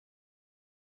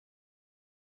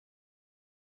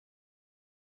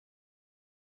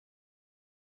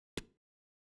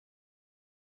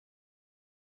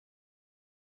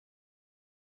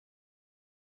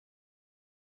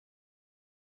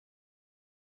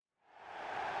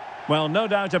Well, no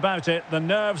doubt about it, the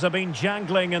nerves have been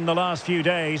jangling in the last few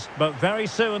days, but very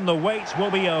soon the wait will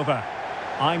be over.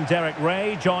 I'm Derek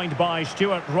Ray, joined by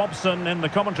Stuart Robson in the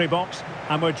commentary box,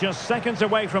 and we're just seconds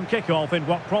away from kickoff in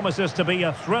what promises to be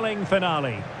a thrilling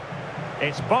finale.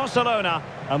 It's Barcelona,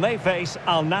 and they face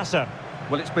Al Nassr.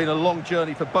 Well, it's been a long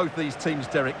journey for both these teams,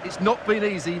 Derek. It's not been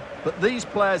easy, but these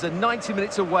players are 90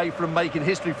 minutes away from making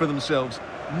history for themselves.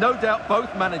 No doubt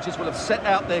both managers will have set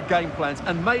out their game plans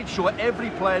and made sure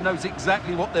every player knows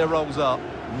exactly what their roles are.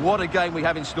 What a game we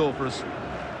have in store for us.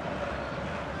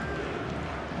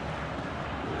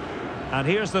 And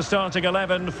here's the starting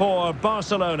 11 for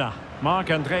Barcelona.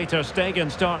 Marc-André ter Stegen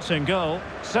starts in goal.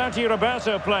 Sergi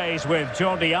Roberto plays with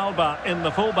Jordi Alba in the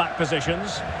full-back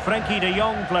positions. Frenkie de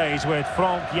Jong plays with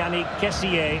Franck-Yannick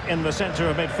Kessié in the centre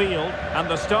of midfield. And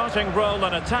the starting role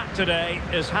in attack today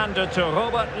is handed to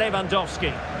Robert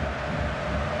Lewandowski.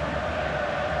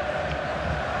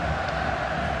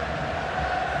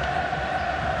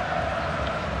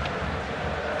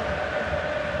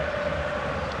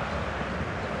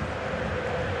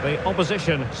 The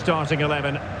opposition starting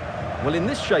 11. Well, in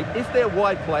this shape, if their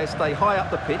wide players stay high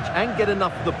up the pitch and get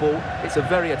enough of the ball, it's a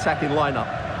very attacking lineup.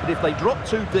 But if they drop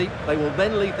too deep, they will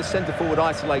then leave the centre-forward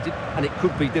isolated, and it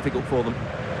could be difficult for them.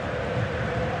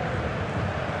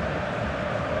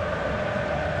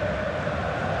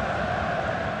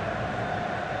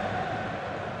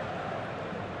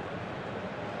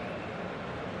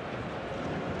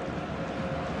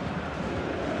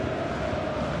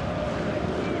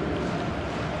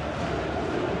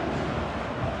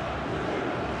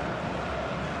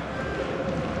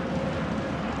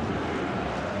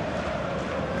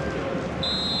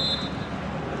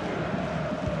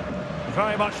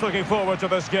 Very much looking forward to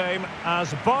this game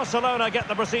as Barcelona get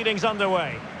the proceedings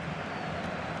underway.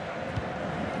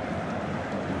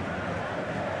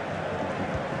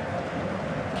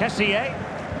 Kessié.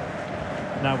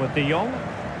 Now with de Jong.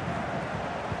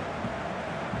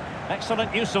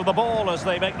 Excellent use of the ball as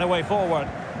they make their way forward.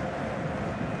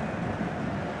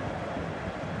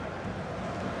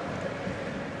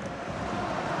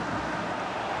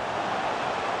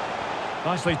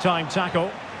 Nicely timed tackle.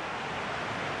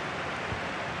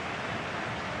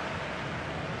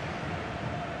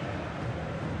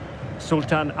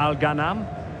 Sultan Al-Ghanam.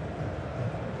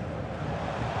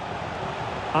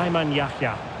 Ayman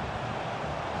Yahya.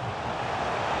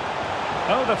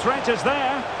 Oh, the threat is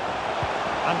there.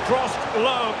 And crossed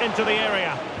low into the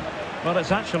area. Well,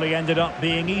 it's actually ended up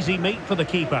being easy meat for the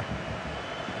keeper.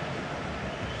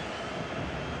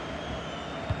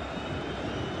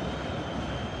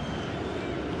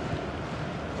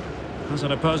 As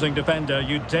an opposing defender,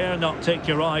 you dare not take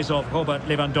your eyes off Robert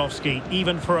Lewandowski,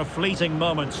 even for a fleeting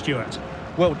moment, Stuart.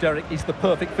 Well, Derek, he's the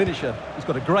perfect finisher. He's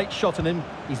got a great shot on him,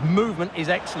 his movement is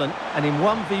excellent, and in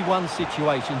 1v1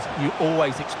 situations, you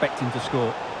always expect him to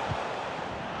score.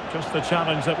 Just the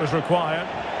challenge that was required.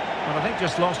 But I think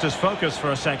just lost his focus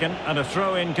for a second, and a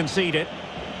throw-in conceded.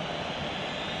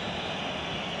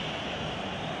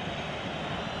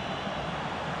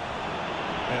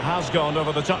 It has gone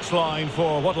over the touchline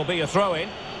for what will be a throw-in.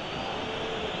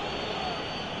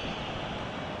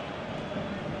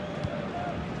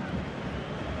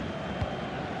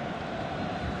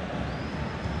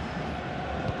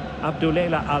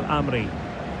 Abdullah Al-Amri.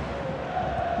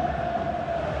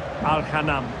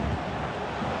 Al-Ghanam.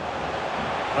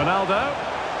 Ronaldo.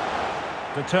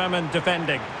 Determined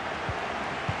defending.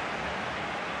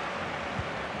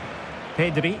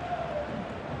 Pedri.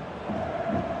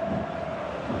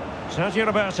 Sergi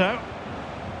Roberto.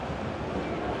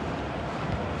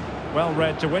 Well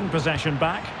read to win possession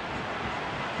back.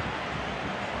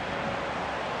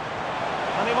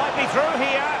 And he might be through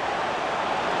here.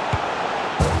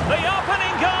 The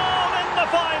opening goal in the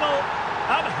final.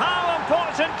 And how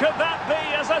important could that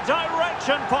be as a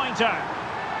direction pointer?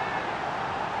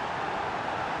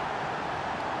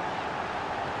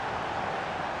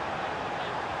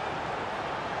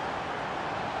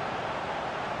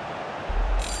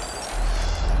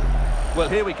 Well,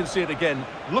 here we can see it again.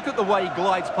 Look at the way he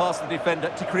glides past the defender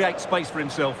to create space for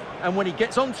himself. And when he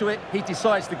gets onto it, he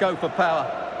decides to go for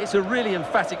power. It's a really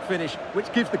emphatic finish,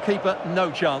 which gives the keeper no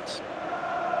chance.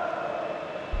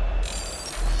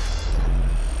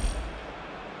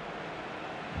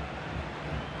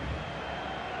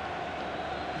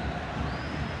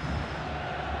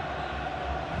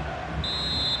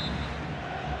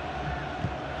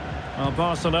 Well,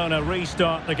 Barcelona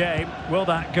restart the game. Will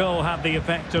that goal have the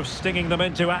effect of stinging them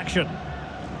into action?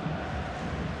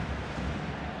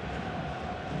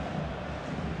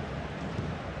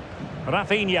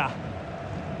 Rafinha.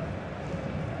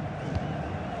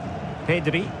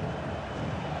 Pedri.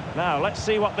 Now, let's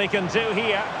see what they can do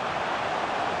here.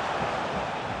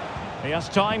 He has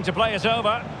time to play it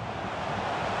over.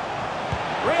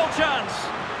 Real chance.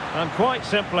 And quite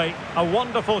simply, a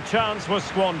wonderful chance was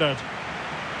squandered.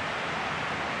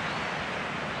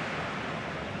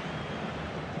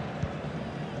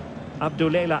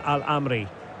 Abdullah Al-Amri.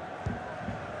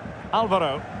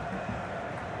 Alvaro.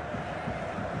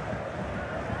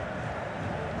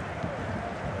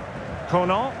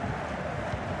 Kono.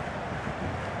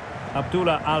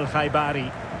 Abdullah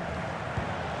Al-Khaibari.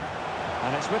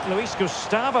 And it's with Luis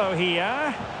Gustavo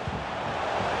here.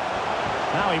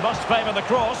 Now he must favour the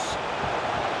cross.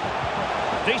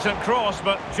 Decent cross,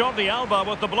 but Jordi Alba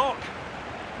with the block.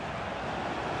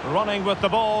 Running with the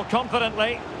ball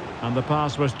confidently. And the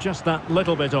pass was just that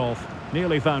little bit off.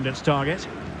 Nearly found its target.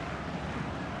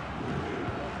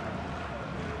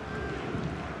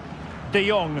 De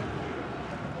Jong.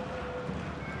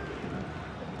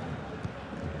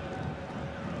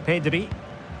 Pedri.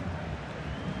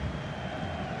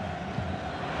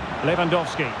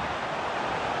 Lewandowski.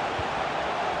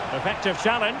 Effective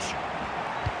challenge.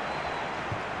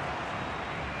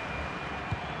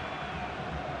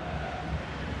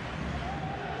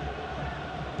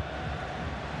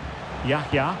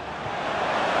 Yahya.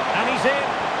 And he's in.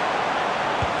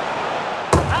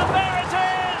 And there it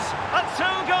is! A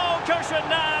two-goal cushion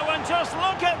now, and just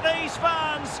look at these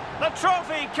fans. The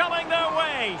trophy coming their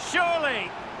way,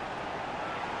 surely.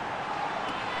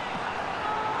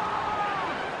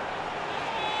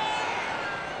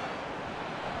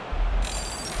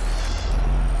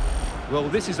 Well,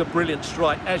 this is a brilliant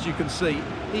strike, as you can see.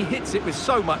 He hits it with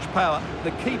so much power.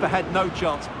 The keeper had no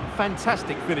chance.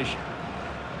 Fantastic finish.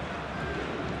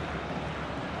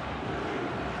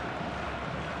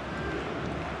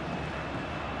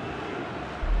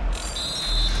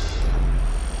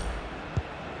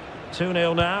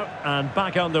 Two-nil now, and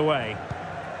back underway.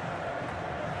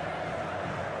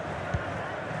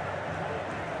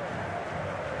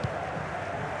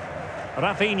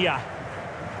 Rafinha.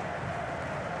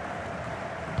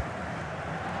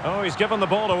 Oh, he's given the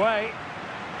ball away.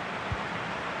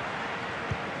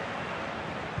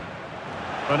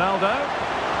 Ronaldo.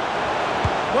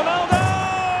 Ronaldo!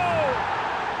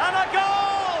 And a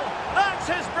goal! That's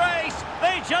his brace.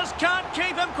 They just can't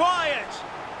keep him quiet.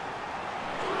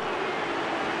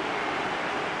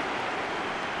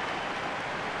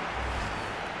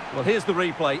 Well, here's the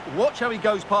replay. Watch how he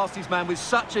goes past his man with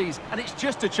such ease, and it's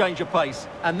just a change of pace.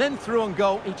 And then through on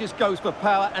goal, he just goes for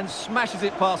power and smashes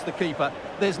it past the keeper.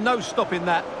 There's no stopping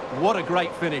that. What a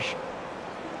great finish.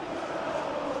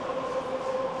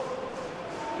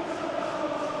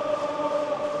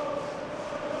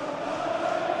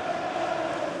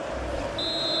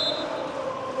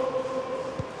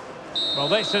 Well,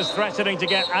 this is threatening to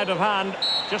get out of hand.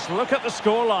 Just look at the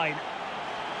scoreline.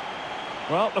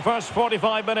 Well, the first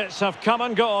 45 minutes have come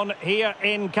and gone here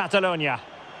in Catalonia.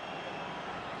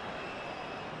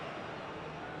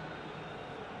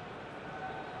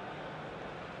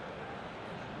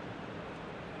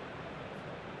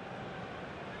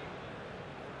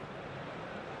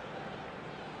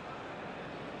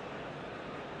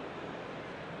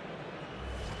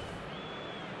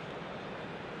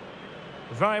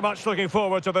 Very much looking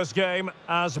forward to this game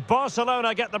as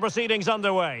Barcelona get the proceedings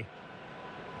underway.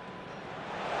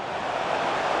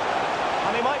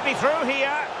 And he might be through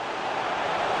here.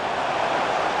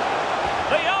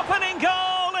 The opening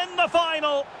goal in the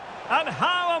final. And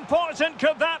how important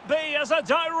could that be as a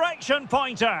direction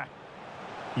pointer?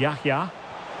 Yahya.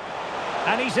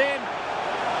 And he's in.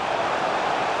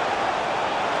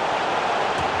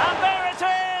 And there it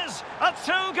is! A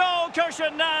two-goal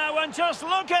cushion now, and just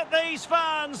look at these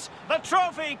fans. The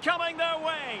trophy coming their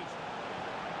way.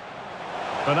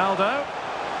 Ronaldo.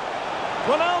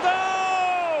 Ronaldo!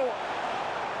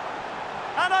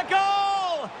 And a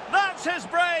goal! That's his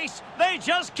brace. They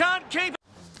just can't keep it.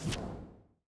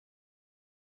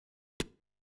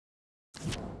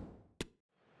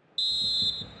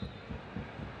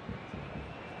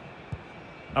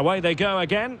 Away they go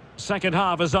again. Second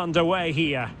half is underway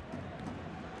here.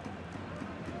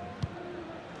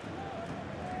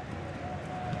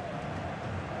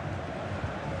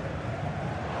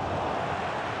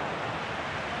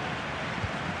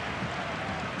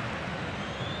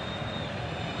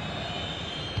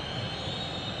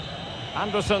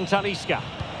 Anderson Talisca.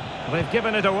 They've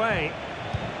given it away.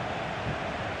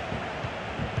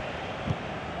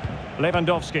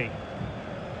 Lewandowski.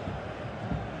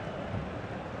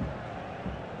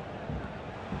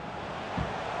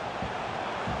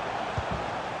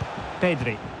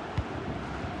 Pedri.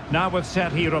 Now with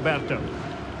Sergi Roberto.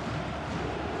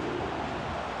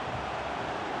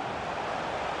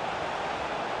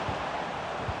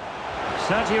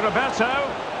 Sergio Roberto.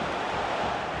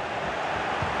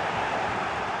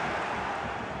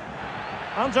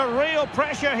 Under real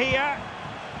pressure here.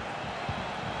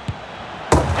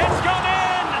 It's gone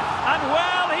in! And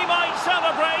well, he might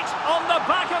celebrate on the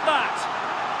back of that.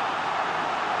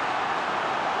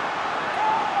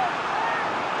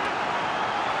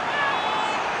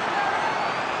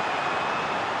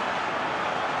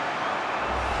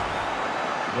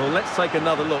 Well, let's take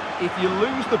another look. If you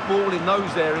lose the ball in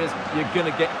those areas, you're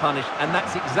going to get punished. And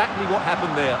that's exactly what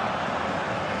happened there.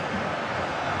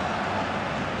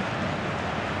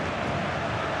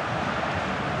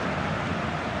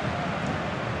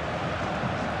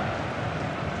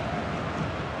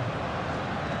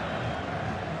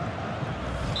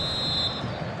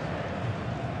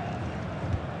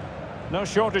 No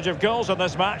shortage of goals in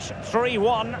this match.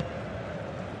 3-1.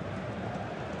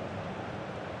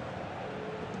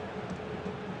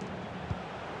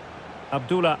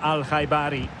 Abdullah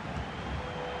Al-Khaibari.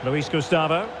 Luis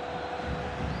Gustavo.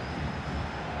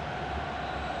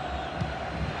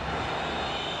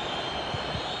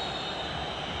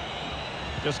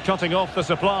 Just cutting off the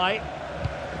supply.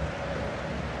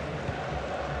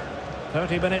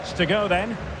 30 minutes to go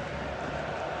then.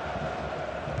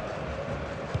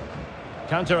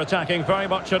 Counter-attacking, very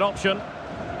much an option.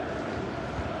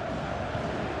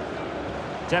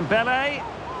 Dembele.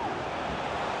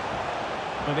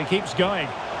 And he keeps going.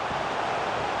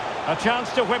 A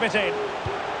chance to whip it in.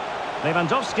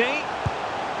 Lewandowski.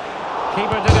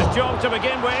 Keeper did his job to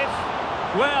begin with.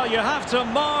 Well, you have to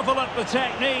marvel at the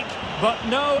technique, but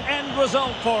no end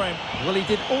result for him. Well, he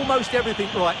did almost everything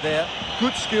right there.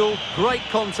 Good skill, great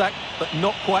contact, but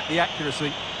not quite the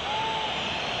accuracy.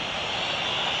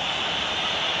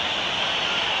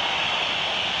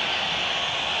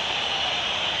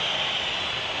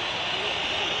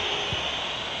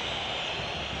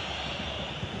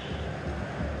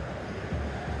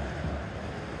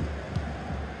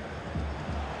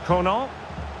 Conan.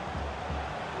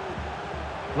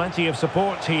 Plenty of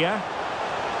support here.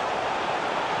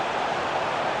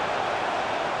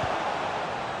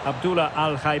 Abdullah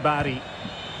Al-Khaibari.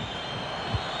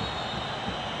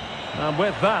 And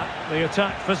with that, the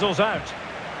attack fizzles out.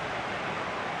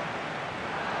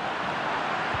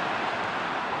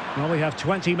 Well, we have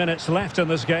 20 minutes left in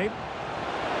this game.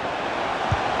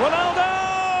 Ronaldo!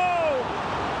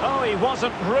 Oh, he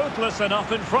wasn't ruthless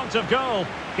enough in front of goal.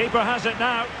 Keeper has it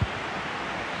now.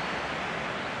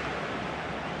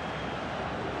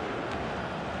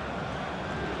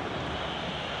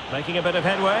 Making a bit of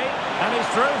headway, and he's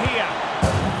through here.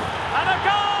 And a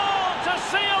goal to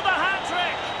seal the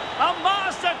hat-trick! A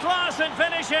masterclass in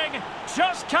finishing.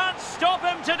 Just can't stop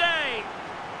him today.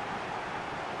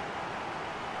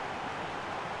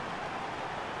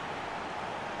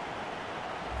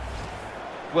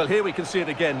 Well, here we can see it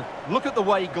again. Look at the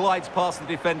way he glides past the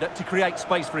defender to create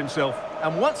space for himself.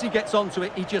 And once he gets onto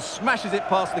it, he just smashes it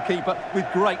past the keeper with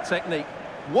great technique.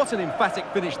 What an emphatic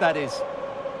finish that is.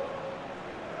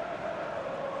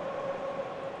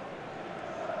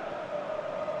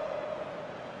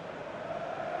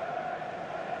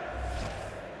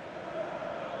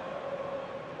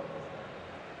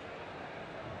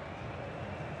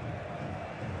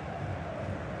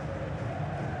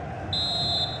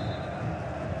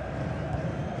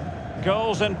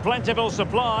 Goals in plentiful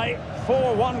supply.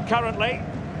 4-1 currently.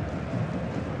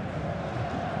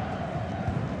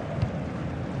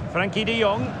 Frankie de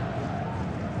Jong.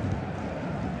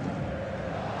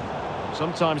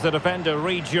 Sometimes the defender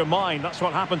reads your mind. That's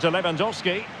what happened to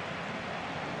Lewandowski.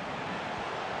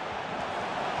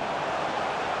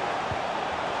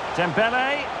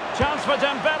 Dembele. Chance for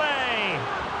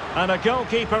Dembele. And a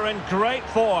goalkeeper in great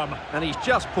form. And he's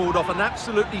just pulled off an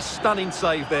absolutely stunning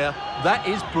save there. That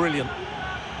is brilliant.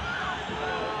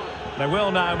 They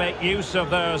will now make use of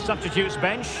their substitutes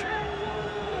bench.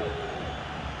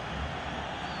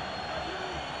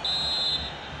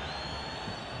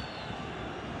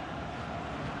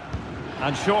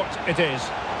 And short it is.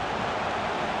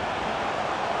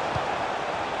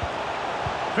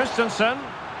 Christensen.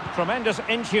 Tremendous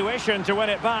intuition to win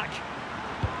it back.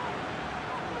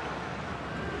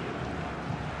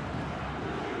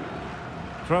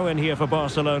 Throw in here for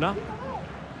Barcelona.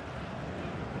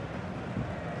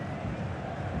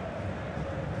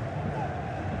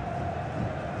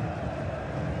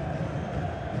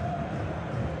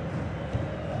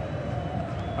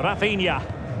 Rafinha.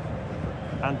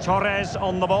 And Torres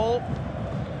on the ball.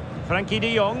 Frankie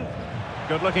de Jong.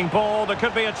 Good-looking ball. There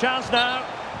could be a chance now.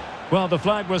 Well, the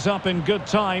flag was up in good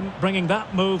time, bringing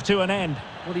that move to an end.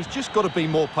 Well, he's just got to be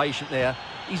more patient there.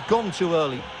 He's gone too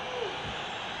early.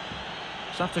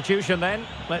 Substitution then.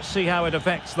 Let's see how it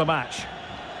affects the match.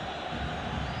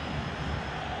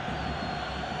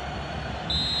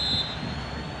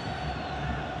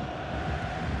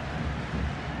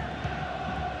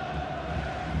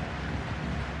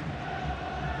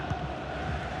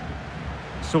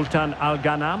 Sultan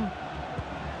Al-Ghanam.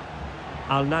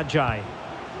 Al-Najai.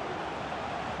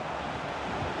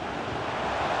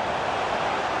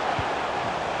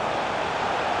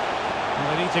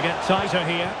 They need to get tighter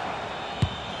here.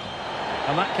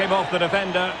 And that came off the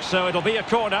defender, so it'll be a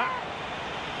corner.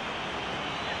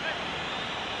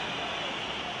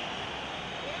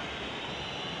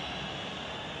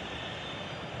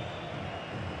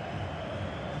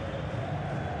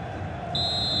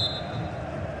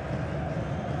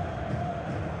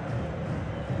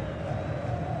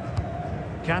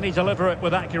 Can he deliver it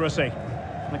with accuracy?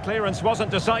 The clearance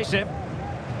wasn't decisive.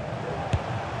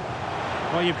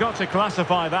 Well, you've got to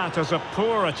classify that as a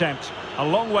poor attempt. A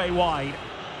long way wide.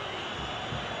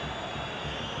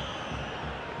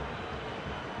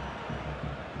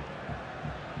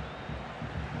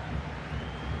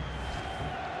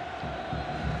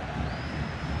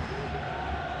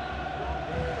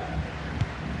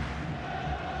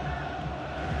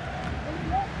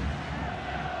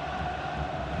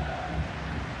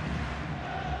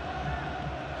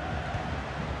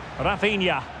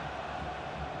 Rafinha.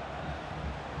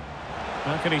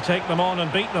 How can he take them on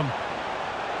and beat them?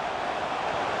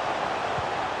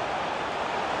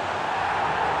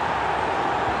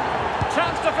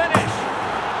 Chance to finish.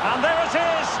 And there it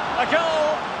is, a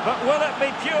goal. But will it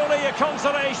be purely a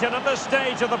consolation at this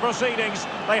stage of the proceedings?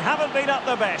 They haven't been at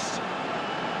their best.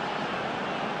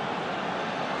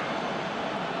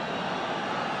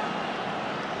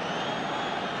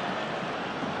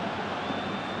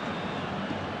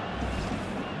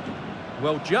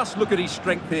 Well, just look at his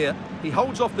strength here. He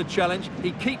holds off the challenge,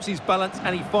 he keeps his balance,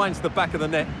 and he finds the back of the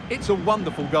net. It's a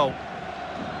wonderful goal.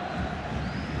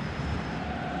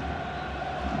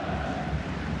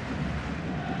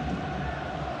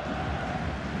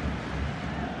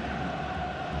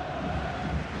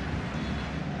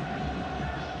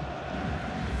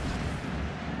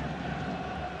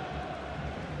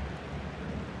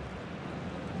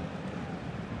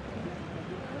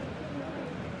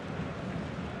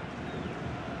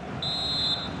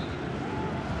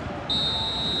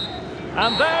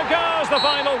 And there goes the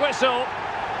final whistle.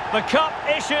 The cup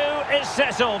issue is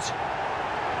settled.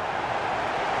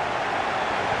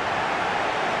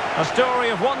 A story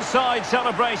of one side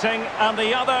celebrating and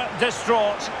the other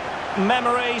distraught.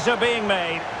 Memories are being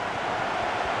made.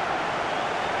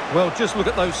 Well, just look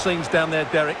at those scenes down there,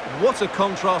 Derek. What a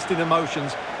contrast in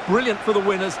emotions. Brilliant for the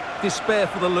winners, despair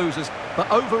for the losers.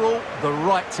 But overall, the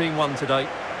right team won today.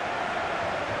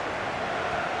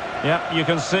 Yeah, you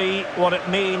can see what it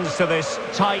means to this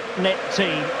tight-knit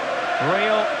team.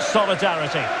 Real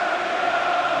solidarity.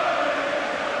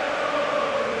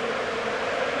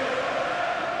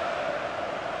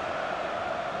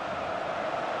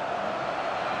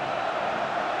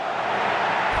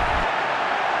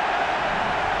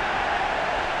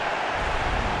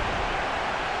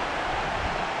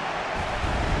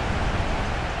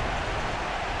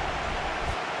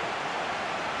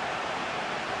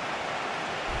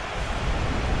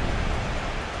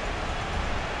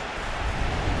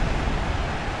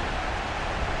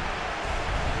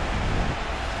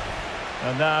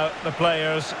 And now the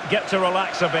players get to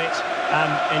relax a bit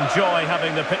and enjoy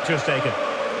having the pictures taken.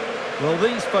 Well,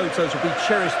 these photos will be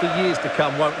cherished for years to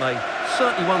come, won't they?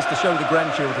 Certainly ones to show the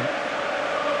grandchildren.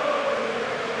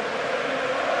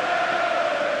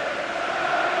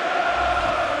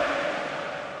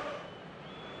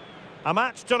 A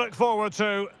match to look forward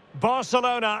to.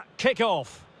 Barcelona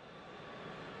kick-off.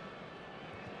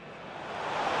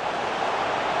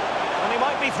 And he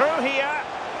might be through here.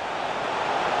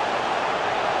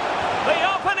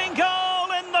 The opening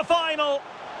goal in the final.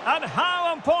 And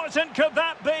how important could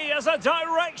that be as a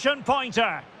direction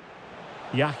pointer?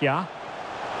 Yahya.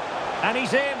 And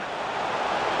he's in.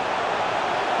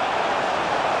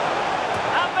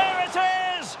 And there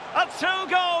it is! A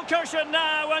two-goal cushion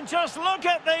now, and just look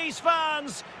at these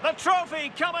fans. The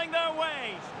trophy coming their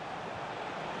way.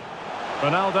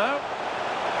 Ronaldo.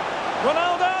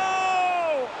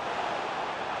 Ronaldo!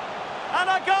 And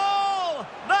a goal!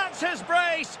 That's his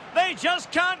brace. They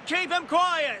just can't keep him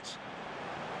quiet.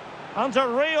 Under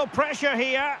real pressure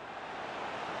here.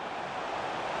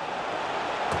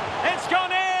 It's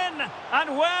gone in!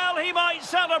 And well, he might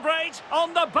celebrate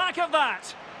on the back of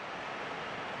that.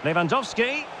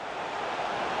 Lewandowski.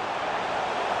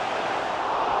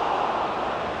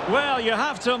 Well, you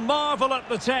have to marvel at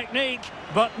the technique,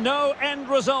 but no end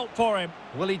result for him.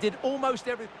 Well, he did almost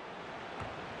everything.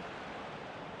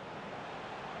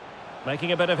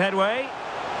 Making a bit of headway.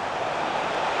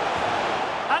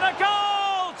 And a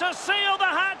goal to seal the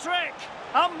hat-trick!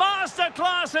 A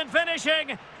masterclass in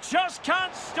finishing. Just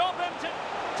can't stop him.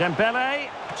 Dembele.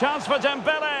 Chance for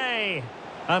Dembele.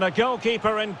 And a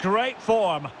goalkeeper in great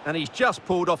form. And he's just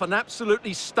pulled off an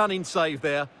absolutely stunning save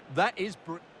there. That is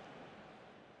brilliant.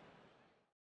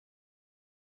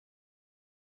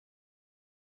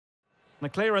 The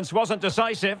clearance wasn't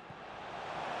decisive.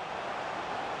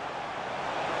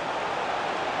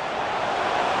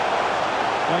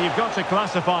 Well, you've got to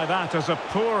classify that as a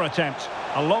poor attempt.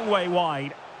 A long way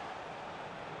wide.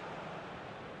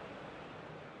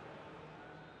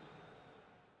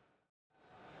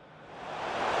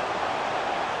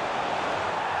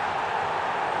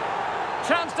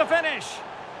 Chance to finish.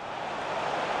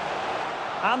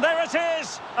 And there it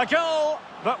is, a goal.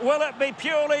 But will it be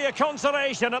purely a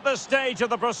consolation at this stage of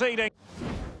the proceeding?